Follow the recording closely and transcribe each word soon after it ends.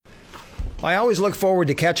I always look forward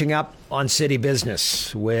to catching up on city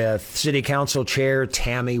business with City Council Chair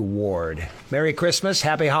Tammy Ward. Merry Christmas.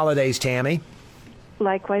 Happy holidays, Tammy.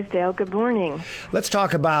 Likewise, Dale. Good morning. Let's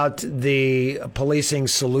talk about the Policing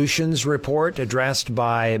Solutions Report addressed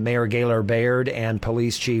by Mayor Gaylor Baird and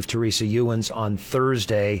Police Chief Teresa Ewens on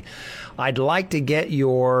Thursday. I'd like to get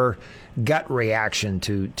your gut reaction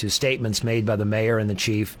to statements made by the mayor and the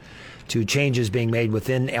chief, to changes being made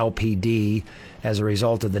within LPD as a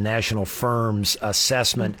result of the national firm's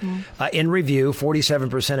assessment. In review,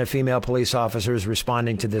 47% of female police officers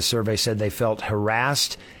responding to this survey said they felt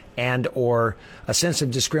harassed and or a sense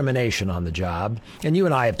of discrimination on the job. And you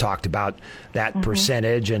and I have talked about that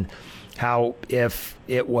percentage and how if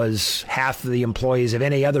it was half the employees of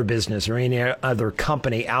any other business or any other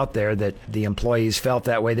company out there that the employees felt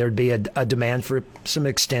that way, there'd be a demand for some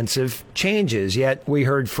extensive changes. Yet we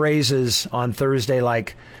heard phrases on Thursday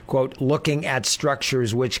like, quote, looking at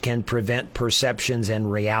structures which can prevent perceptions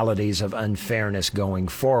and realities of unfairness going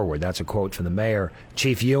forward. That's a quote from the mayor.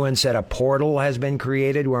 Chief Ewan said a portal has been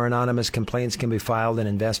created where anonymous complaints can be filed and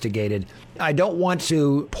investigated. I don't want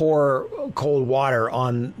to pour cold water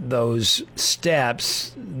on those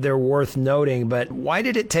steps. They're worth noting, but why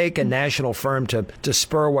did it take a national firm to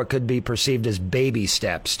spur what could be perceived as baby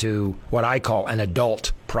steps to what I call an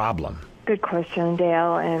adult problem? Good question,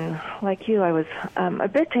 Dale. And like you, I was a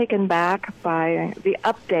bit taken back by the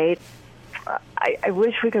update. I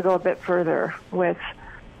wish we could go a bit further with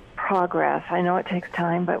progress. I know it takes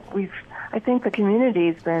time, but I think the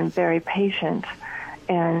community's been very patient.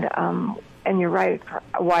 And you're right.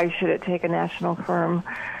 Why should it take a national firm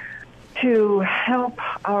to help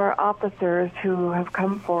our officers who have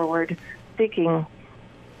come forward seeking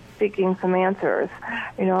some answers?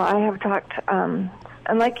 You know, I have talked.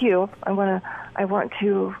 And like you, I want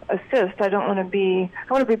to assist. I want to be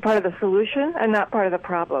part of the solution and not part of the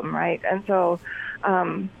problem, right? And so,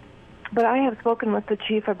 but I have spoken with the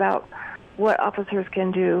chief about what officers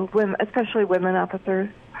can do, especially women officers,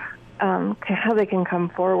 how they can come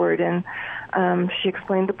forward. And she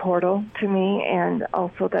explained the portal to me, and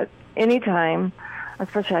also that anytime,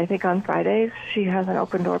 especially I think on Fridays, she has an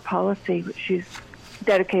open door policy. She's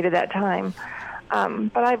dedicated that time.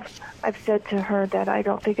 But I've said to her that I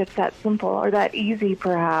don't think it's that simple or that easy,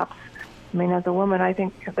 perhaps. I mean, as a woman, I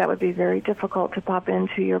think that would be very difficult to pop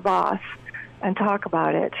into your boss and talk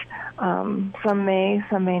about it. Some may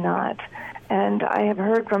not. And I have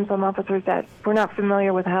heard from some officers that we're not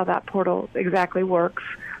familiar with how that portal exactly works.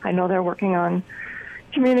 I know they're working on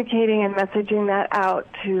communicating and messaging that out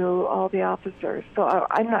to all the officers. So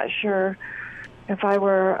I'm not sure if I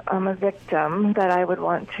were a victim that I would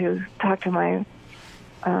want to talk to my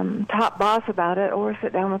top boss about it or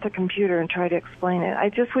sit down with a computer and try to explain it. I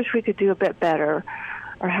just wish we could do a bit better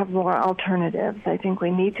or have more alternatives. I think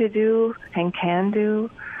we need to do and can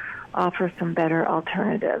offer some better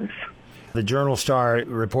alternatives. The Journal-Star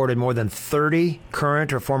reported more than 30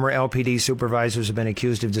 current or former LPD supervisors have been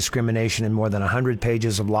accused of discrimination in more than 100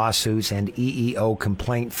 pages of lawsuits and EEO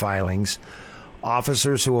complaint filings.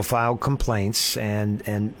 Officers who will file complaints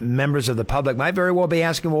and members of the public might very well be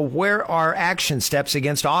asking, well, where are action steps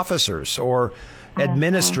against officers or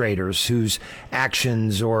administrators whose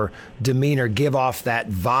actions or demeanor give off that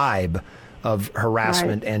vibe of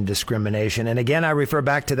harassment and discrimination? And again, I refer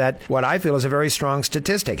back to that, what I feel is a very strong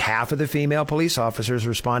statistic. Half of the female police officers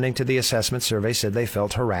responding to the assessment survey said they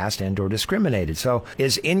felt harassed and or discriminated. So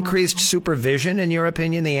is increased supervision, in your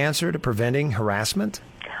opinion, the answer to preventing harassment?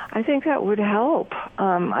 I think that would help.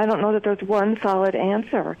 I don't know that there's one solid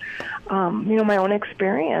answer. My own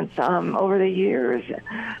experience over the years,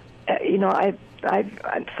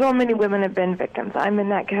 so many women have been victims. I'm in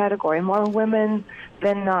that category. More women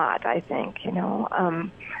than not, I think,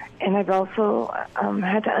 and I've also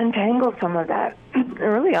had to untangle some of that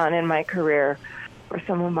early on in my career for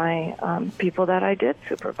some of my people that I did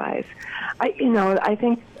supervise. I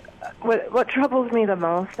think what troubles me the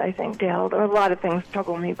most, I think, Dale, a lot of things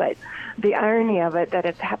trouble me, but the irony of it, that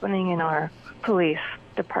it's happening in our police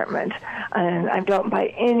department. And I don't by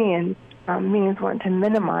any means want to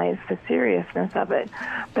minimize the seriousness of it.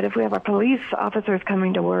 But if we have our police officers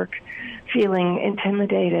coming to work feeling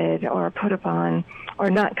intimidated or put upon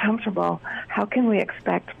or not comfortable, how can we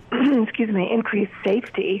expect, increased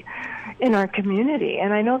safety in our community?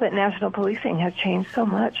 And I know that national policing has changed so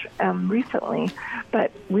much recently,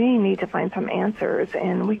 but we need to find some answers,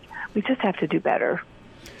 and we just have to do better.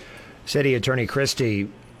 City Attorney Christie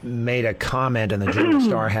made a comment, and the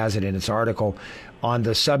Journal-Star has it in its article, on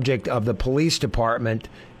the subject of the police department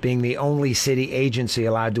being the only city agency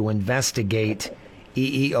allowed to investigate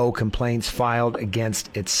EEO complaints filed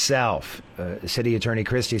against itself. City Attorney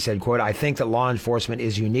Christie said, quote, "I think that law enforcement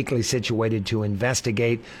is uniquely situated to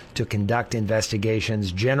investigate, to conduct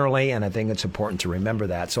investigations generally, and I think it's important to remember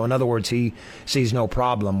that." So in other words, he sees no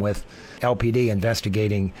problem with LPD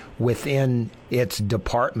investigating within its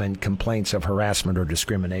department complaints of harassment or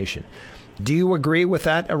discrimination. Do you agree with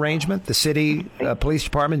that arrangement, the city police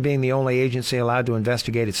department being the only agency allowed to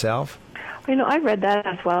investigate itself? I read that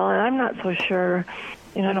as well, and I'm not so sure.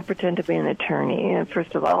 I don't pretend to be an attorney,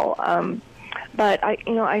 first of all. But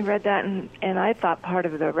I read that, and I thought part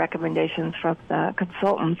of the recommendations from the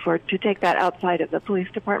consultants were to take that outside of the police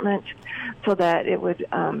department so that it would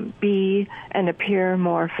be and appear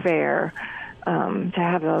more fair to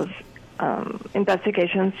have those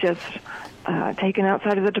investigations just taken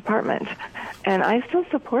outside of the department. And I still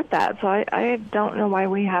support that, so I don't know why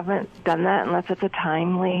we haven't done that unless it's a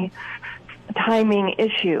timing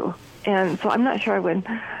issue. And so I'm not sure I would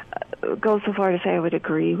go so far to say I would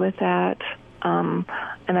agree with that. And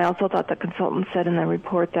I also thought the consultant said in the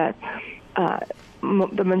report that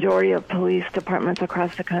the majority of police departments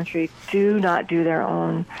across the country do not do their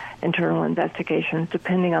own internal investigations,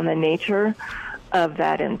 depending on the nature of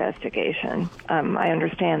that investigation. I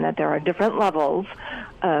understand that there are different levels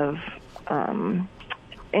of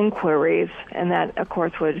inquiries, and that, of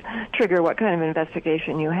course, would trigger what kind of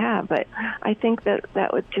investigation you have. But I think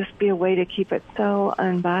that would just be a way to keep it so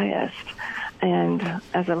unbiased. And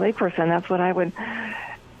as a layperson, that's what I would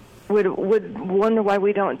wonder why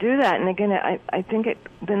we don't do that. And again, I think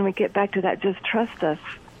then we get back to that just trust us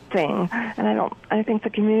thing. And I think the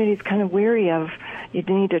community is kind of weary of, you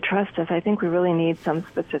need to trust us. I think we really need some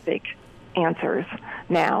specific answers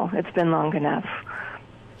now. It's been long enough.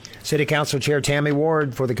 City Council Chair Tammy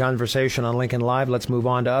Ward for the conversation on Lincoln Live. Let's move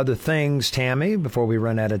on to other things, Tammy, before we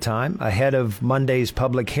run out of time. Ahead of Monday's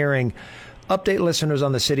public hearing, update listeners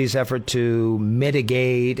on the city's effort to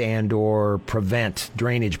mitigate and or prevent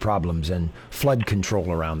drainage problems and flood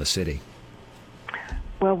control around the city.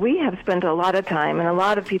 Well, we have spent a lot of time, and a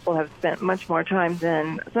lot of people have spent much more time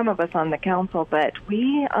than some of us on the council, but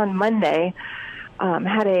we, on Monday,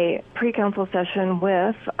 had a pre-council session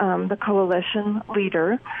with the coalition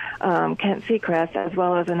leader, Kent Seacrest, as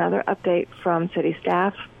well as another update from city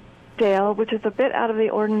staff, Dale, which is a bit out of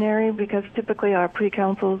the ordinary because typically our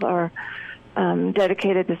pre-councils are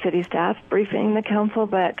dedicated to city staff briefing the council,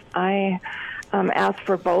 but I asked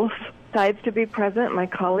for both sides to be present. My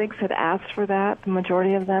colleagues had asked for that. The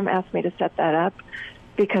majority of them asked me to set that up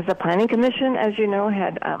because the Planning Commission, as you know,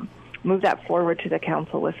 had move that forward to the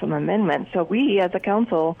council with some amendments. So we, as a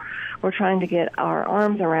council, were trying to get our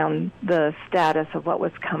arms around the status of what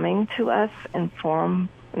was coming to us in the form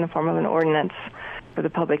of an ordinance for the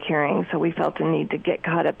public hearing. So we felt a need to get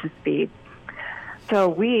caught up to speed. So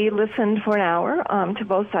we listened for an hour to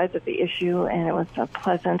both sides of the issue, and it was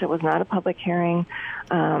pleasant. It was not a public hearing.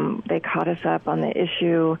 They caught us up on the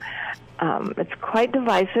issue. It's quite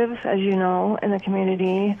divisive, as you know, in the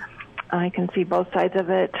community. I can see both sides of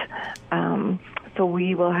it. So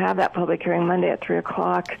we will have that public hearing Monday at 3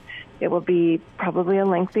 o'clock. It will be probably a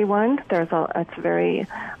lengthy one. It's very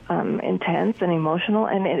intense and emotional,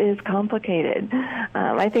 and it is complicated.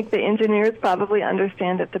 I think the engineers probably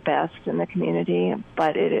understand it the best in the community,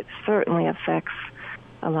 but it certainly affects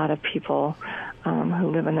a lot of people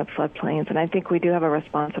who live in the floodplains. And I think we do have a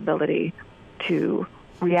responsibility to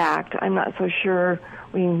react. I'm not so sure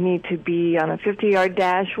we need to be on a 50-yard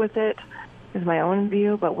dash with it, is my own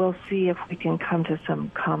view, but we'll see if we can come to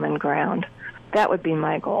some common ground. That would be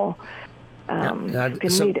my goal.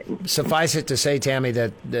 Suffice it to say, Tammy,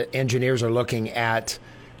 that the engineers are looking at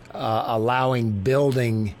allowing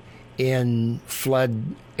building in flood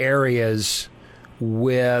areas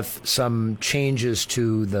with some changes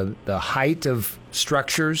to the height of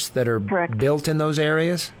structures that are Correct. Built in those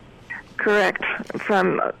areas? Correct.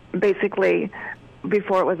 From basically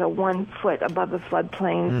before it was a 1 foot above the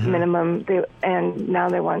floodplain minimum, and now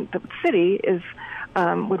they want the city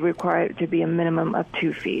would require it to be a minimum of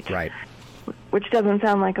 2 feet. Right. Which doesn't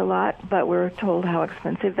sound like a lot, but we're told how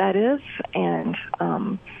expensive that is, and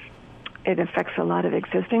it affects a lot of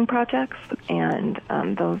existing projects and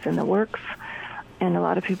those in the works. And a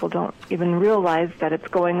lot of people don't even realize that it's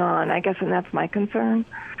going on. I guess, and that's my concern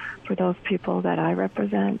for those people that I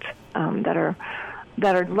represent that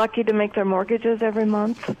are lucky to make their mortgages every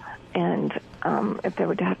month. And if there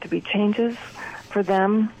would have to be changes for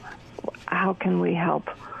them, how can we help?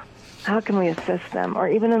 How can we assist them or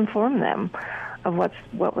even inform them of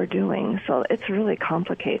what we're doing? So it's really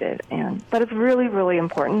complicated, but it's really, really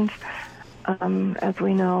important, as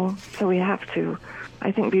we know. So we have to,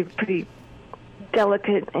 I think, be pretty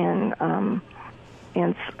delicate and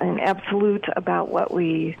and absolute about what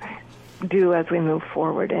we do as we move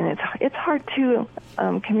forward. And it's hard to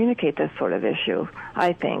communicate this sort of issue,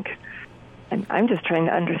 I think. And I'm just trying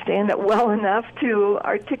to understand it well enough to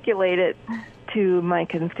articulate it to my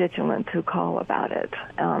constituents who call about it.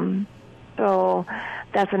 So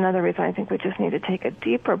that's another reason I think we just need to take a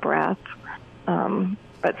deeper breath,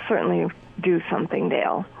 but certainly do something,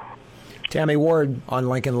 Dale. Tammy Ward on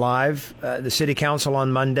Lincoln Live. The City Council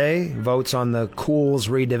on Monday votes on the Cools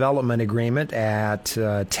redevelopment agreement at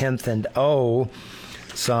 10th and O.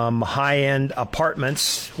 Some high-end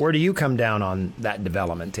apartments. Where do you come down on that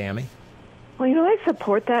development, Tammy? Well, I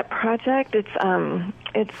support that project.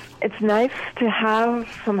 It's nice to have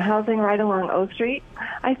some housing right along O Street.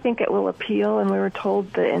 I think it will appeal, and we were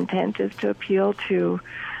told the intent is to appeal to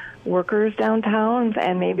workers downtown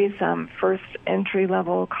and maybe some first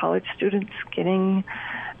entry-level college students getting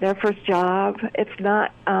their first job. It's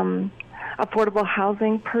not affordable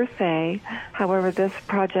housing per se. However, this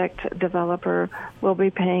project developer will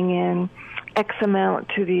be paying in X amount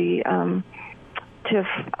to the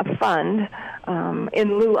TIF fund,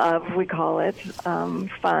 in lieu of, we call it,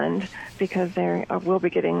 fund, because they will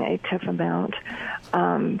be getting a TIF amount.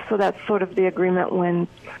 So that's sort of the agreement when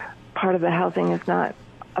part of the housing is not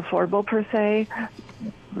affordable per se.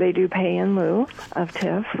 They do pay in lieu of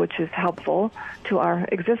TIF, which is helpful to our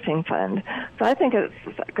existing fund. So I think it's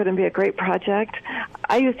going to be a great project.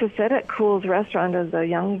 I used to sit at Cool's restaurant as a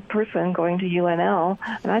young person going to UNL,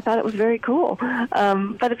 and I thought it was very cool.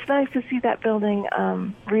 But it's nice to see that building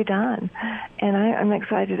redone, and I'm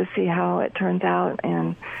excited to see how it turns out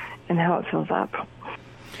and how it fills up.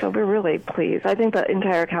 So we're really pleased. I think the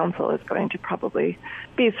entire council is going to probably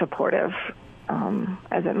be supportive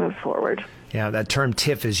as it moves forward. Yeah, that term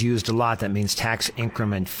TIF is used a lot. That means tax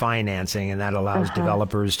increment financing, and that allows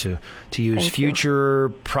developers to use future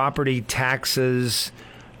property taxes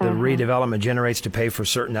the redevelopment generates to pay for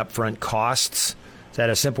certain upfront costs. Is that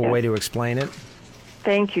a simple way to explain it?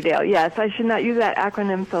 Thank you, Dale. Yes, I should not use that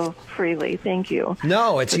acronym so freely. Thank you.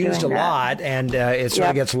 No, it's used a lot, and it sort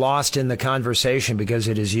of gets lost in the conversation because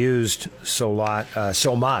it is used so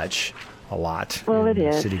much. A lot. Well, it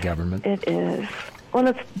is. City government. It is. Well,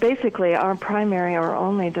 it's basically our primary or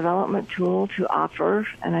only development tool to offer,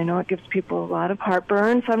 and I know it gives people a lot of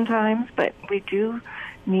heartburn sometimes, but we do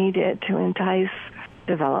need it to entice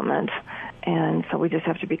development, and so we just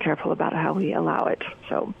have to be careful about how we allow it.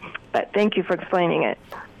 So, but thank you for explaining it.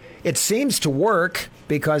 It seems to work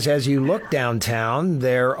because as you look downtown,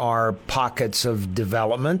 there are pockets of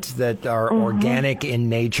development that are organic in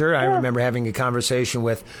nature. I remember having a conversation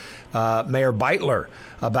with Mayor Beitler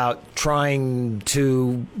about trying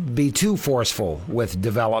to be too forceful with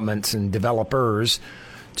developments and developers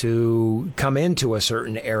to come into a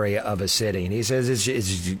certain area of a city. And he says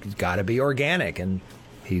it's got to be organic, and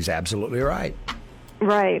he's absolutely right.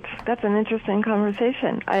 Right. That's an interesting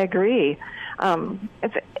conversation. I agree.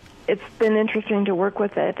 It's been interesting to work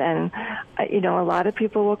with it, and a lot of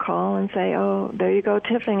people will call and say, "Oh, there you go,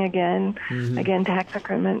 TIFing again, again, tax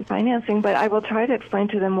increment financing." But I will try to explain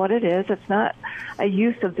to them what it is. It's not a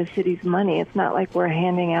use of the city's money. It's not like we're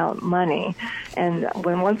handing out money. And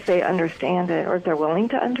once they understand it, or if they're willing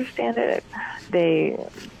to understand it, they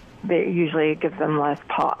usually give them less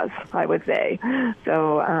pause, I would say.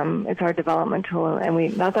 So it's our development tool,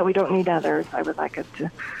 and not that we don't need others. I would like us to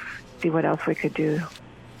see what else we could do.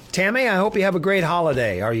 Tammy, I hope you have a great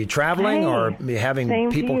holiday. Are you traveling or are you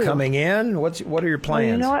having people coming in? What are your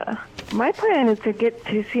plans? Well, you know what? My plan is to get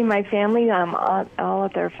to see my family all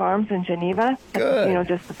at their farms in Geneva. Good.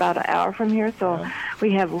 Just about an hour from here. So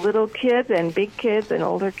we have little kids and big kids and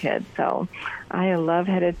older kids. So I love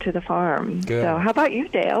headed to the farm. Good. So how about you,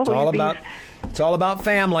 Dale? It's all about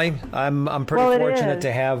family. I'm pretty fortunate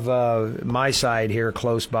to have my side here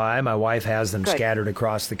close by. My wife has them scattered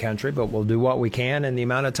across the country, but we'll do what we can in the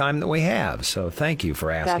amount of time that we have. So thank you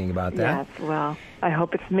for asking about that. Yes, well, I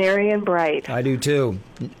hope it's merry and bright. I do too.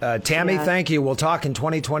 Tammy, thank you. We'll talk in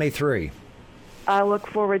 2023. I look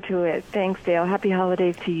forward to it. Thanks, Dale. Happy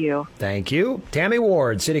holidays to you. Thank you. Tammy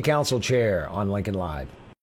Ward, City Council Chair on Lincoln Live.